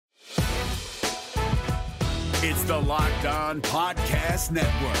It's the Locked On Podcast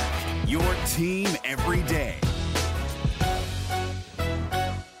Network, your team every day.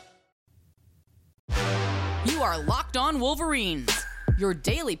 You are Locked On Wolverines, your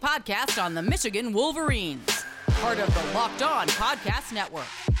daily podcast on the Michigan Wolverines, part of the Locked On Podcast Network.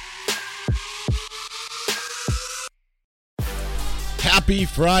 Happy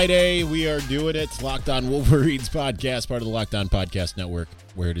Friday. We are doing it. Locked On Wolverines podcast, part of the Locked On Podcast Network,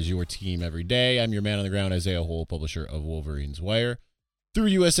 where it is your team every day. I'm your man on the ground, Isaiah Hole, publisher of Wolverines Wire, through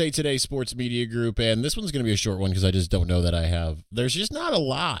USA Today Sports Media Group. And this one's going to be a short one because I just don't know that I have. There's just not a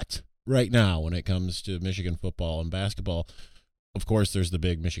lot right now when it comes to Michigan football and basketball. Of course, there's the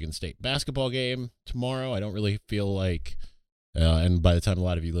big Michigan State basketball game tomorrow. I don't really feel like... and by the time a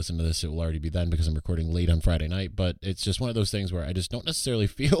lot of you listen to this, it will already be then because I'm recording late on Friday night. But it's just one of those things where I just don't necessarily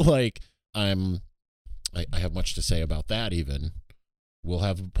feel like I have much to say about that even. We'll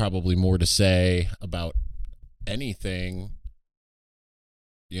have probably more to say about anything,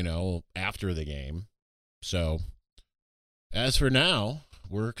 after the game. So as for now,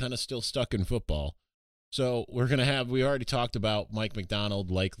 we're kind of still stuck in football. So we already talked about Mike Macdonald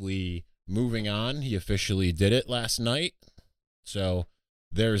likely moving on. He officially did it last night. So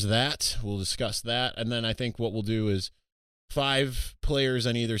there's that. We'll discuss that. And then I think what we'll do is 5 players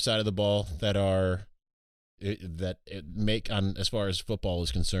on either side of the ball that make, on as far as football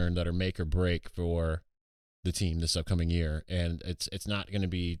is concerned, that are make or break for the team this upcoming year. And it's not going to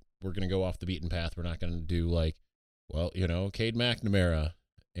be, we're going to go off the beaten path. We're not going to do Cade McNamara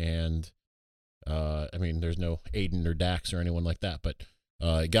and there's no Aiden or Dax or anyone like that. But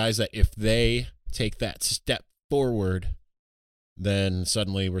guys that if they take that step forward, then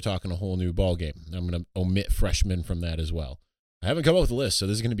suddenly we're talking a whole new ball game. I'm going to omit freshmen from that as well. I haven't come up with a list, so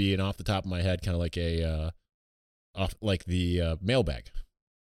this is going to be an off the top of my head, kind of like the mailbag,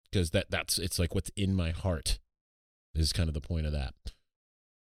 because it's like what's in my heart is kind of the point of that.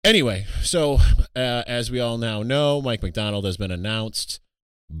 Anyway, so as we all now know, Mike Macdonald has been announced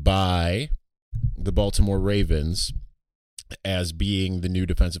by the Baltimore Ravens as being the new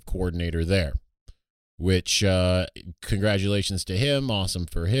defensive coordinator there. Which, congratulations to him. Awesome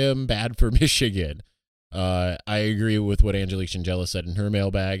for him. Bad for Michigan. I agree with what Angelique Shingella said in her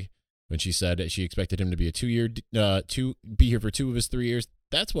mailbag when she said that she expected him to be be here for 2 of his 3 years.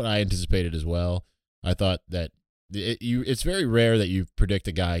 That's what I anticipated as well. I thought that it's very rare that you predict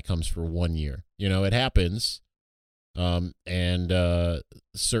a guy comes for 1 year. It happens. Certainly,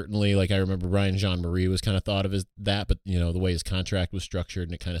 like I remember Ryan Jean-Marie was kind of thought of as that, but, the way his contract was structured,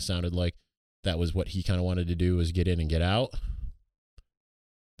 and it kind of sounded like that was what he kind of wanted to do, was get in and get out.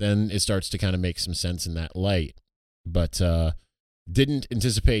 Then it starts to kind of make some sense in that light. But didn't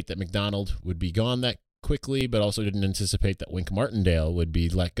anticipate that Macdonald would be gone that quickly, but also didn't anticipate that Wink Martindale would be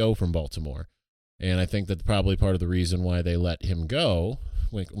let go from Baltimore. And I think that probably part of the reason why they let him go,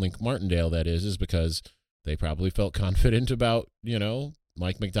 Wink Martindale that is because they probably felt confident about,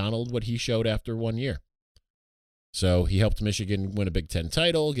 Mike Macdonald, what he showed after 1 year. So he helped Michigan win a Big Ten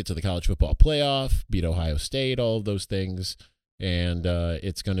title, get to the college football playoff, beat Ohio State, all of those things. And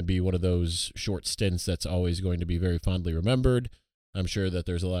it's going to be one of those short stints that's always going to be very fondly remembered. I'm sure that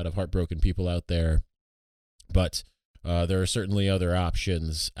there's a lot of heartbroken people out there. But there are certainly other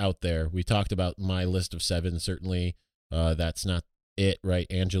options out there. We talked about my list of 7. Certainly that's not it,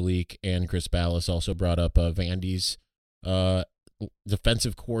 right? Angelique and Chris Ballas also brought up Vandy's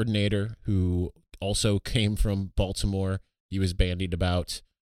defensive coordinator, who also came from Baltimore. He was bandied about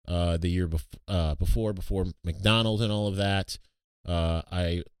the year before Macdonald and all of that.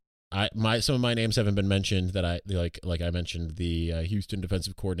 Some of my names haven't been mentioned. That I like I mentioned the Houston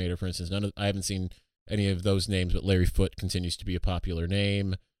defensive coordinator, for instance. I haven't seen any of those names, but Larry Foote continues to be a popular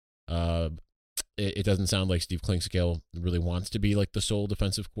name. It doesn't sound like Steve Clinkscale really wants to be like the sole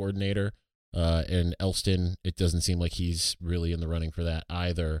defensive coordinator. And Elston, it doesn't seem like he's really in the running for that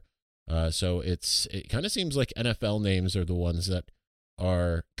either. So it kind of seems like NFL names are the ones that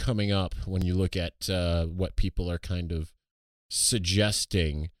are coming up when you look at what people are kind of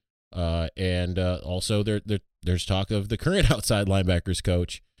suggesting. And also there's talk of the current outside linebackers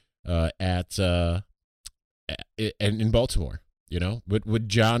coach in Baltimore. Would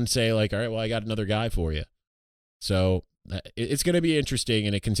John say like, all right, well, I got another guy for you? So it's going to be interesting,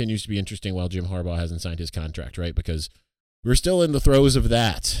 and it continues to be interesting while Jim Harbaugh hasn't signed his contract, right? Because we're still in the throes of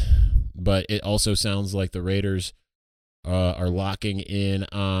that. But it also sounds like the Raiders are locking in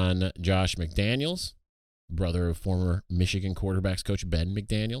on Josh McDaniels, brother of former Michigan quarterbacks coach Ben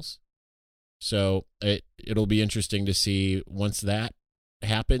McDaniels. So it'll be interesting to see once that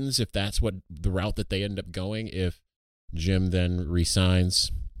happens, if that's what the route that they end up going, if Jim then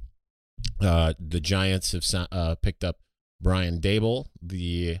resigns The Giants have picked up Brian Daboll,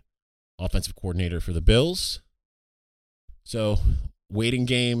 the offensive coordinator for the Bills. So waiting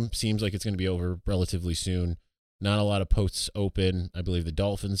game seems like it's going to be over relatively soon. Not a lot of posts open. I believe the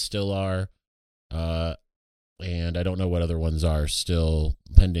Dolphins still are. And I don't know what other ones are still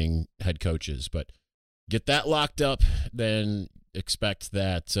pending head coaches. But get that locked up, then expect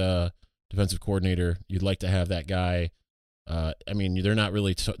that defensive coordinator. You'd like to have that guy. I mean, they're not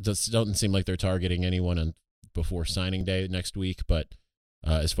really, doesn't seem like they're targeting anyone before signing day next week, but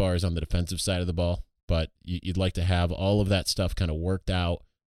as far as on the defensive side of the ball. But you'd like to have all of that stuff kind of worked out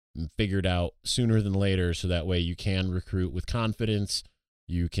and figured out sooner than later, so that way you can recruit with confidence.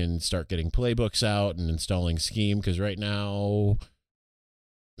 You can start getting playbooks out and installing scheme, because right now,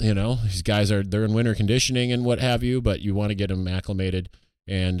 these guys they're in winter conditioning and what have you, but you want to get them acclimated.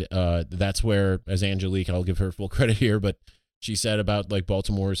 And that's where, as Angelique, I'll give her full credit here, but she said about like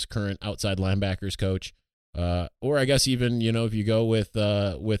Baltimore's current outside linebackers coach, or I guess even, if you go with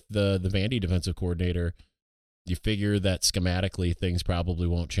the Vandy defensive coordinator, you figure that schematically things probably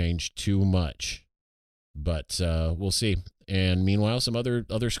won't change too much, but we'll see. And meanwhile, some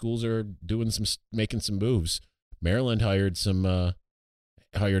other schools are making some moves. Maryland hired a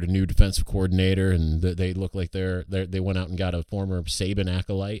new defensive coordinator, and they look like they went out and got a former Saban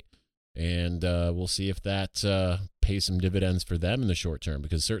acolyte, and we'll see if that pays some dividends for them in the short term,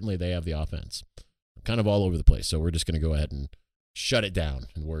 because certainly they have the offense kind of all over the place. So we're just going to go ahead and shut it down,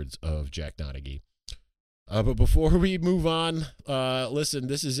 in words of Jack Donaghy. But before we move on, listen,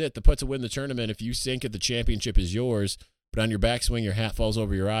 this is it. The putt to win the tournament. If you sink it, the championship is yours. But on your backswing, your hat falls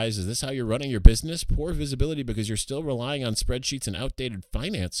over your eyes. Is this how you're running your business? Poor visibility because you're still relying on spreadsheets and outdated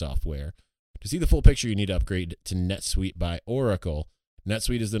finance software. To see the full picture, you need to upgrade to NetSuite by Oracle.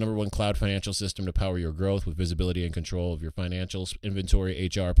 NetSuite is the #1 cloud financial system to power your growth with visibility and control of your financials, inventory,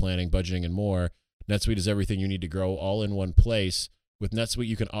 HR, planning, budgeting, and more. NetSuite is everything you need to grow all in one place. With NetSuite,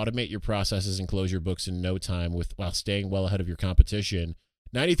 you can automate your processes and close your books in no time while staying well ahead of your competition.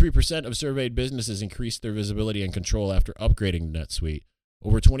 93% of surveyed businesses increased their visibility and control after upgrading to NetSuite.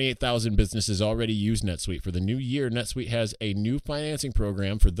 Over 28,000 businesses already use NetSuite. For the new year, NetSuite has a new financing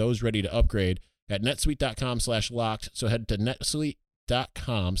program for those ready to upgrade at netsuite.com/locked. So head to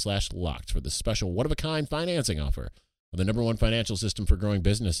netsuite.com/locked for the special one-of-a-kind financing offer of the #1 financial system for growing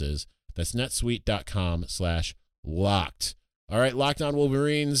businesses. That's netsuite.com/locked. All right, Locked On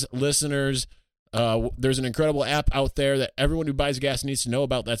Wolverines listeners, there's an incredible app out there that everyone who buys gas needs to know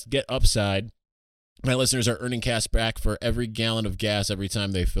about. That's Get Upside. My listeners are earning cash back for every gallon of gas every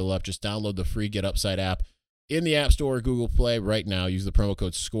time they fill up. Just download the free Get Upside app in the App Store or Google Play right now. Use the promo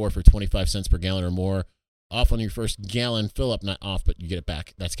code SCORE for 25 cents per gallon or more off on your first gallon fill up. Not off, but you get it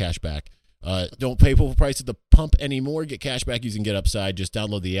back. That's cash back. Don't pay full price at the pump anymore. Get cash back using Get Upside. Just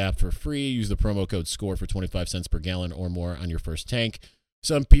download the app for free. Use the promo code SCORE for 25 cents per gallon or more on your first tank.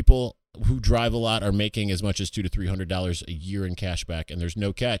 Some people who drive a lot are making as much as $200 to $300 a year in cash back, and there's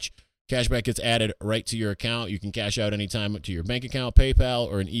no catch. Cashback gets added right to your account. You can cash out anytime to your bank account, PayPal,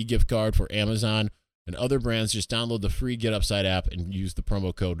 or an e-gift card for Amazon and other brands. Just download the free Get Upside app and use the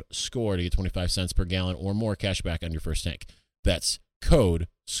promo code SCORE to get 25 cents per gallon or more cash back on your first tank. That's code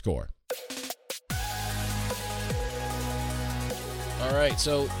SCORE. All right,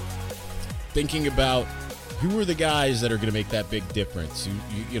 so thinking about who are the guys that are going to make that big difference?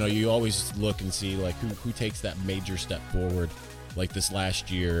 You always look and see like who takes that major step forward. Like this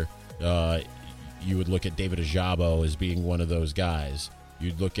last year, you would look at David Ajabo as being one of those guys.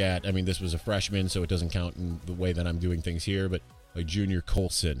 You'd look at, this was a freshman, so it doesn't count in the way that I'm doing things here, but like Junior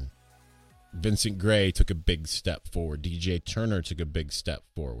Colson, Vincent Gray took a big step forward. DJ Turner took a big step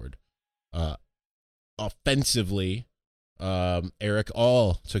forward. Offensively, Eric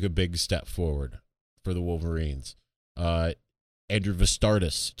All took a big step forward for the Wolverines. Andrew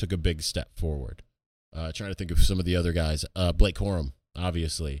Vistardis took a big step forward. Trying to think of some of the other guys. Blake Corum,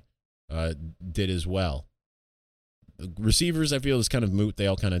 obviously, did as well. The receivers, I feel, is kind of moot. They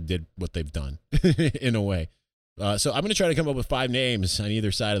all kind of did what they've done in a way. So I'm going to try to come up with 5 names on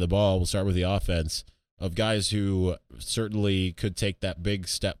either side of the ball. We'll start with the offense of guys who certainly could take that big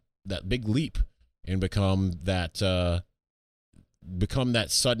step, that big leap, and become that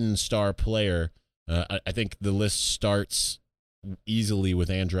sudden star player. I think the list starts easily with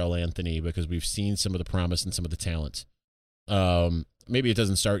Andrell Anthony because we've seen some of the promise and some of the talent. Maybe it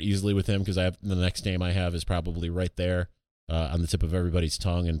doesn't start easily with him because the next name I have is probably right there on the tip of everybody's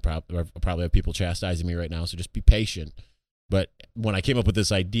tongue, and probably have people chastising me right now, so just be patient. But when I came up with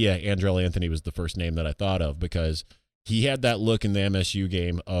this idea, Andrell Anthony was the first name that I thought of because he had that look in the MSU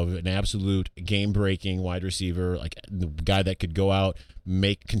game of an absolute game-breaking wide receiver, like the guy that could go out,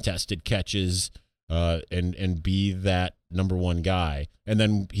 make contested catches, and be that number one guy. And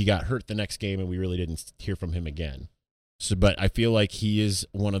then he got hurt the next game, and we really didn't hear from him again. So, but I feel like he is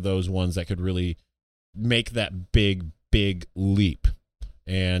one of those ones that could really make that big leap,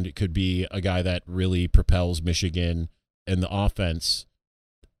 and it could be a guy that really propels Michigan and the offense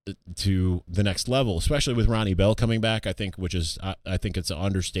to the next level, especially with Ronnie Bell coming back. I think it's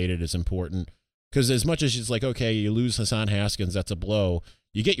understated. It's important because as much as it's like, okay, you lose Hassan Haskins, that's a blow.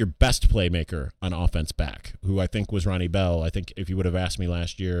 You get your best playmaker on offense back, who I think was Ronnie Bell. I think if you would have asked me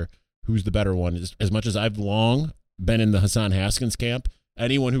last year who's the better one, as much as I've long been in the Hassan Haskins camp,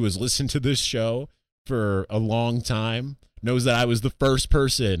 anyone who has listened to this show for a long time knows that I was the first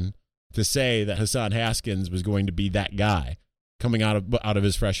person to say that Hassan Haskins was going to be that guy coming out of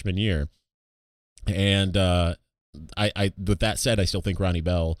his freshman year. And I with that said, I still think Ronnie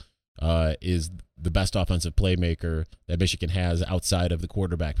Bell is the best offensive playmaker that Michigan has outside of the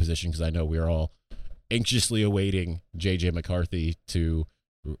quarterback position, because I know we are all anxiously awaiting J.J. McCarthy to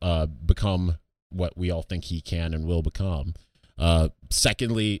become what we all think he can and will become.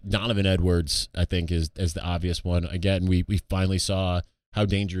 Secondly, Donovan Edwards, I think, is the obvious one. Again, we finally saw how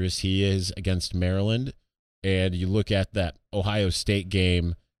dangerous he is against Maryland. And you look at that Ohio State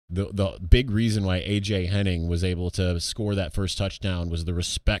game, the big reason why A.J. Henning was able to score that first touchdown was the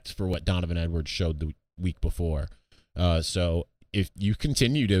respect for what Donovan Edwards showed the week before. So if you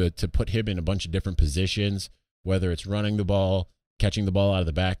continue to put him in a bunch of different positions, whether it's running the ball, catching the ball out of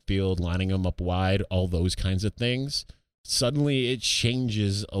the backfield, lining him up wide, all those kinds of things, suddenly it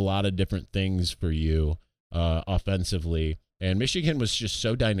changes a lot of different things for you offensively. And Michigan was just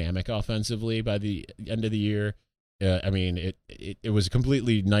so dynamic offensively by the end of the year. I mean, it was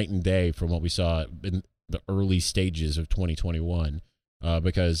completely night and day from what we saw in the early stages of 2021.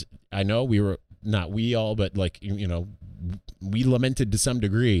 Because I know but like, you know, we lamented to some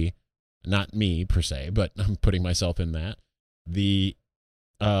degree, not me per se, but I'm putting myself in that. The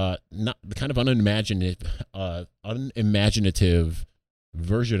not the kind of unimaginative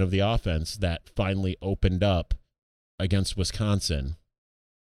version of the offense that finally opened up against Wisconsin,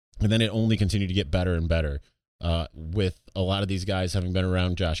 and then it only continued to get better and better. With a lot of these guys having been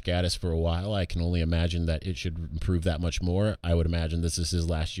around Josh Gaddis for a while, I can only imagine that it should improve that much more. I would imagine this is his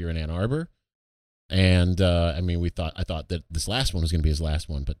last year in Ann Arbor, and I mean, I thought that this last one was going to be his last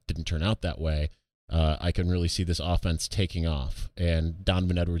one, but didn't turn out that way. I can really see this offense taking off, and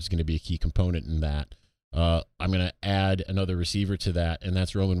Donovan Edwards is going to be a key component in that. I'm going to add another receiver to that, and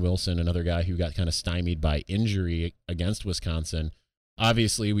that's Roman Wilson, another guy who got kind of stymied by injury against Wisconsin.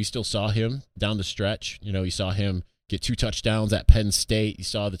 Obviously, we still saw him down the stretch. You know, you saw him get 2 touchdowns at Penn State. You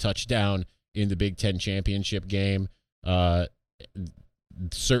saw the touchdown in the Big Ten championship game.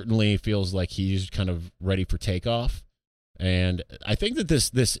 Certainly feels like he's kind of ready for takeoff. And I think that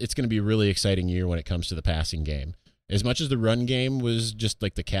it's going to be a really exciting year when it comes to the passing game. As much as the run game was just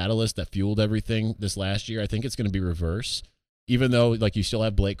like the catalyst that fueled everything this last year, I think it's going to be reverse. Even though like you still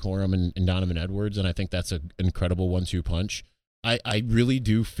have Blake Corum and Donovan Edwards, and I think that's an incredible 1-2 punch. I really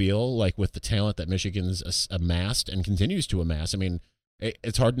do feel like with the talent that Michigan's amassed and continues to amass, I mean,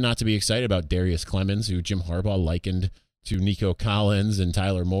 it's hard not to be excited about Darius Clemens, who Jim Harbaugh likened to Nico Collins, and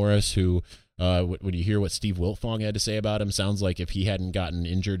Tyler Morris, who when you hear what Steve Wiltfong had to say about him, sounds like if he hadn't gotten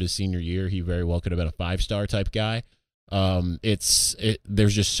injured his senior year, he very well could have been a 5-star type guy.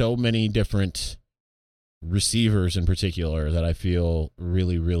 There's just so many different receivers in particular that I feel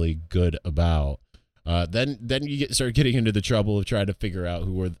really, really good about. Then you start getting into the trouble of trying to figure out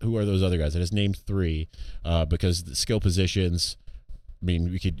who are those other guys. I just named 3 because the skill positions. I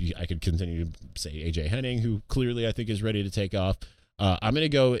mean, I could continue to say A.J. Henning, who clearly I think is ready to take off. I'm going to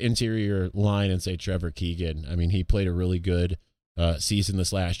go interior line and say Trevor Keegan. I mean, he played a really good season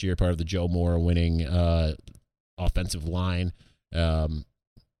this last year, part of the Joe Moore winning offensive line.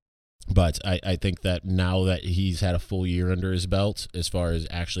 But I think that now that he's had a full year under his belt, as far as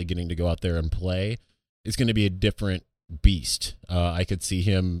actually getting to go out there and play, it's going to be a different beast. I could see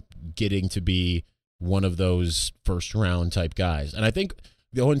him getting to be one of those first-round type guys. And I think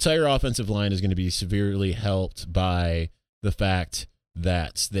the whole entire offensive line is going to be severely helped by the fact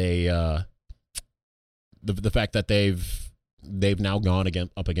that the fact that they've now gone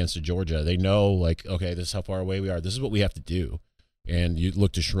up against Georgia. They know, like, okay, this is how far away we are. This is what we have to do. And you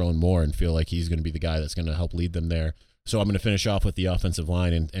look to Sharon Moore and feel like he's going to be the guy that's going to help lead them there. So I'm going to finish off with the offensive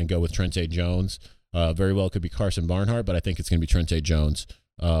line and go with Trente Jones. Very well could be Carson Barnhart, but I think it's going to be Trente Jones.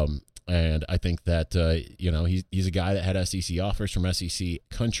 And I think that, he's a guy that had SEC offers from SEC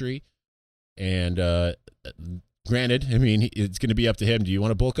country. And Granted, I mean, it's going to be up to him. Do you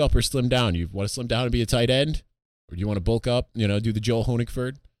want to bulk up or slim down? You want to slim down and be a tight end? Or do you want to bulk up, do the Joel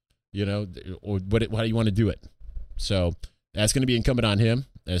Honigford? Or how do you want to do it? So that's going to be incumbent on him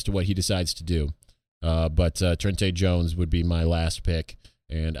as to what he decides to do. But Trente Jones would be my last pick,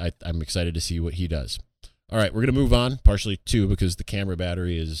 and I'm excited to see what he does. All right, we're going to move on, partially 2, because the camera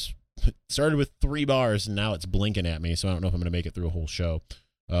battery is started with 3 bars, and now it's blinking at me, so I don't know if I'm going to make it through a whole show.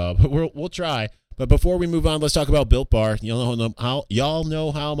 But we'll try. But before we move on, let's talk about Built Bar. Y'all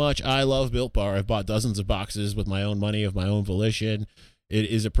know how much I love Built Bar. I've bought dozens of boxes with my own money, of my own volition. It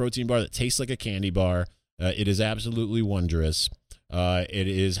is a protein bar that tastes like a candy bar. It is absolutely wondrous. It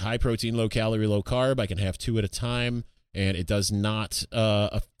is high protein, low calorie, low carb. I can have 2 at a time, and it does not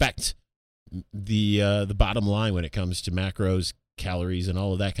affect the bottom line when it comes to macros, calories, and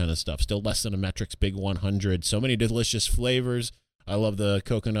all of that kind of stuff. Still less than a Metrics Big 100. So many delicious flavors. I love the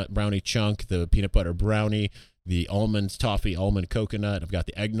coconut brownie chunk, the peanut butter brownie, the almond toffee, almond coconut. I've got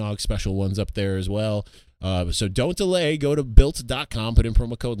the eggnog special ones up there as well. So don't delay. Go to built.com, put in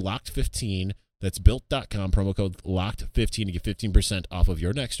promo code LOCKED15. That's built.com, promo code LOCKED15 to get 15% off of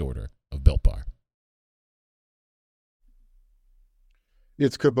your next order of Built Bar.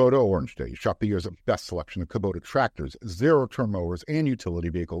 It's Kubota Orange Day. Shop the year's best selection of Kubota tractors, zero-turn mowers, and utility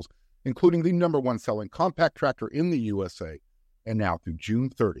vehicles, including the #1 selling compact tractor in the USA. And now through June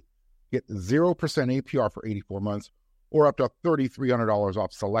 30, get 0% APR for 84 months or up to $3,300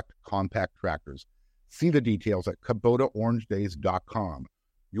 off select compact tractors. See the details at KubotaOrangeDays.com.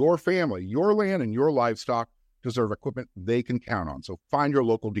 Your family, your land, and your livestock deserve equipment they can count on. So find your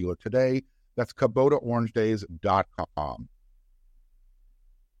local dealer today. That's KubotaOrangeDays.com.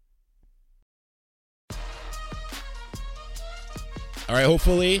 All right,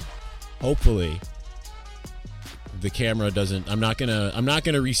 hopefully the camera doesn't. I'm not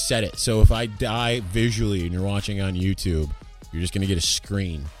gonna reset it. So if I die visually and you're watching on YouTube, you're just gonna get a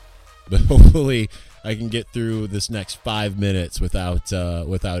screen. But hopefully I can get through this next 5 minutes without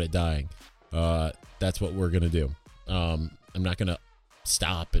it dying. That's what we're gonna do. I'm not gonna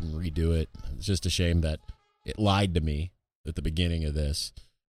stop and redo it. It's just a shame that it lied to me at the beginning of this.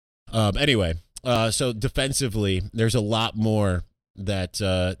 Anyway, so defensively, there's a lot more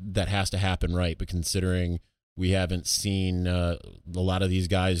that has to happen right. But considering we haven't seen a lot of these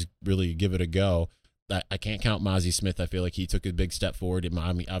guys really give it a go, I can't count Mozzie Smith. I feel like he took a big step forward.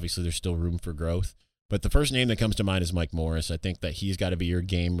 I mean, obviously, there's still room for growth. But the first name that comes to mind is Mike Morris. I think that he's got to be your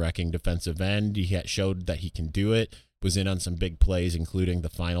game-wrecking defensive end. He showed that he can do it, was in on some big plays, including the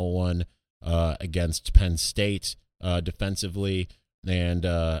final one against Penn State defensively. And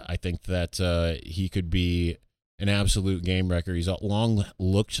I think that he could be an absolute game wrecker. He's long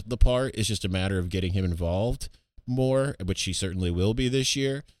looked the part. It's just a matter of getting him involved more, which he certainly will be this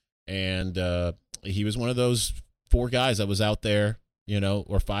year. And he was one of those 4 guys that was out there,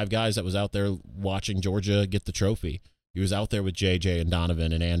 or 5 guys that was out there watching Georgia get the trophy. He was out there with JJ and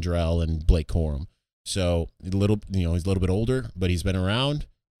Donovan and Andrell and Blake Corum. So he's a little bit older, but he's been around,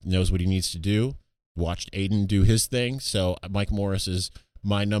 knows what he needs to do. Watched Aiden do his thing. So Mike Morris is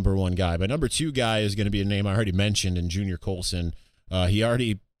my number 1 guy. My number 2 guy is going to be a name I already mentioned, in Junior Colson. He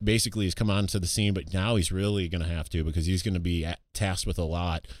already basically has come onto the scene, but now he's really going to have to, because he's going to be tasked with a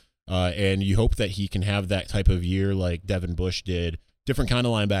lot. And you hope that he can have that type of year like Devin Bush did. Different kind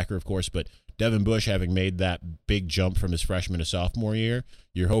of linebacker, of course, but Devin Bush having made that big jump from his freshman to sophomore year,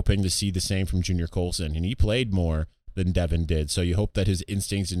 you're hoping to see the same from Junior Colson. And he played more than Devin did. So you hope that his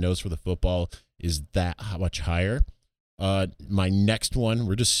instincts and nose for the football is that much higher. My next one,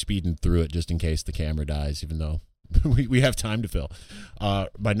 we're just speeding through it just in case the camera dies, even though we have time to fill.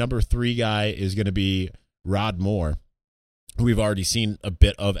 My number 3 guy is going to be Rod Moore, who we've already seen a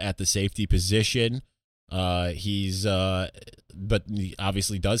bit of at the safety position. But he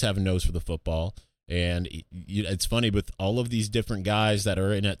obviously does have a nose for the football. And it's funny, with all of these different guys that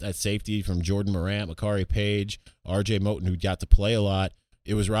are in at safety, from Jordan Morant, Makari Page, RJ Moten, who got to play a lot,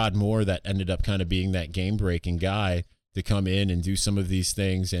 it was Rod Moore that ended up kind of being that game-breaking guy to come in and do some of these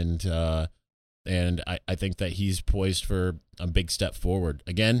things. And I think that he's poised for a big step forward.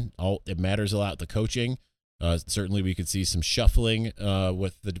 Again, it matters a lot, the coaching. Certainly we could see some shuffling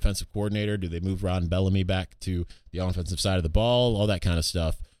with the defensive coordinator. Do they move Ron Bellamy back to the offensive side of the ball? All that kind of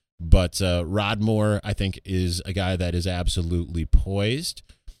stuff. But Rod Moore, I think, is a guy that is absolutely poised.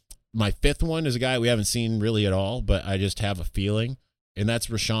 My 5th one is a guy we haven't seen really at all, but I just have a feeling, and that's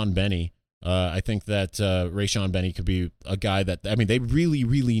Rashawn Benny. I think that Rashawn Benny could be a guy that, I mean, they really,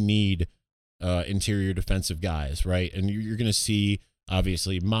 really need interior defensive guys, right? And you're going to see,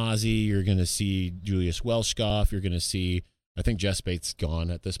 obviously, Mozzie. You're going to see Julius Welshkoff. You're going to see, I think Jess Bates gone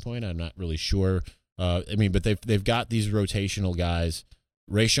at this point. I'm not really sure. But they've got these rotational guys.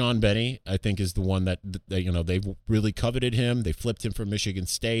 Rayshon Benny, I think, is the one that they've really coveted him. They flipped him from Michigan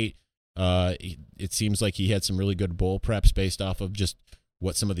State. It seems like he had some really good bowl preps based off of just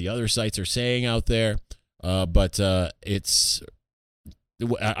what some of the other sites are saying out there. But I'm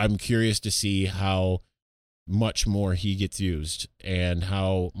curious to see how much more he gets used and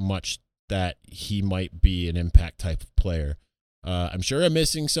how much that he might be an impact type of player. I'm sure I'm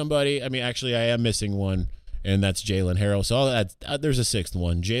missing somebody. I mean, actually, I am missing one, and that's Jalen Harrell. So there's a sixth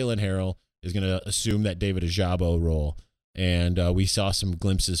one. Jalen Harrell is going to assume that David Ajabo role, and we saw some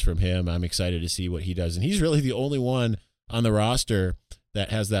glimpses from him. I'm excited to see what he does, and he's really the only one on the roster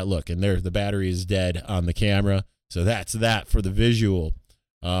that has that look. And the battery is dead on the camera, so that's that for the visual.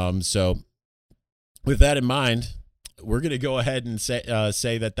 So with that in mind, we're going to go ahead and say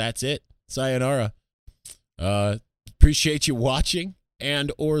that that's it. Sayonara. Appreciate you watching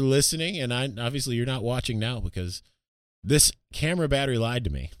and or listening, and obviously you're not watching now because this camera battery lied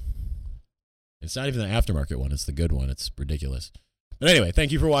to me. It's not even the aftermarket one. It's the good one. It's ridiculous. But anyway,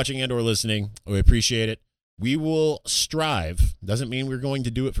 thank you for watching and or listening. We appreciate it. We will strive. Doesn't mean we're going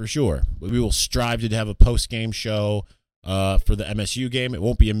to do it for sure, but we will strive to have a post-game show for the MSU game. It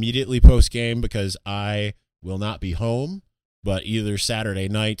won't be immediately post-game because I will not be home, but either Saturday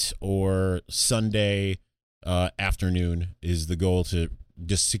night or Sunday afternoon is the goal to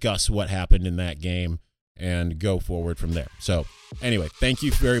discuss what happened in that game and go forward from there. So anyway, thank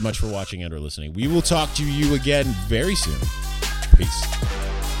you very much for watching and or listening. We will talk to you again very soon. Peace.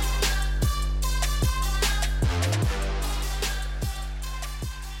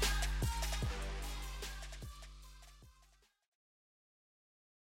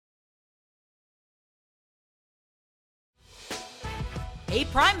 Hey,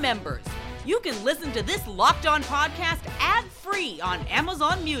 Prime members, you can listen to this Locked On podcast ad-free on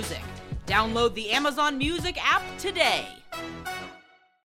Amazon Music. Download the Amazon Music app today.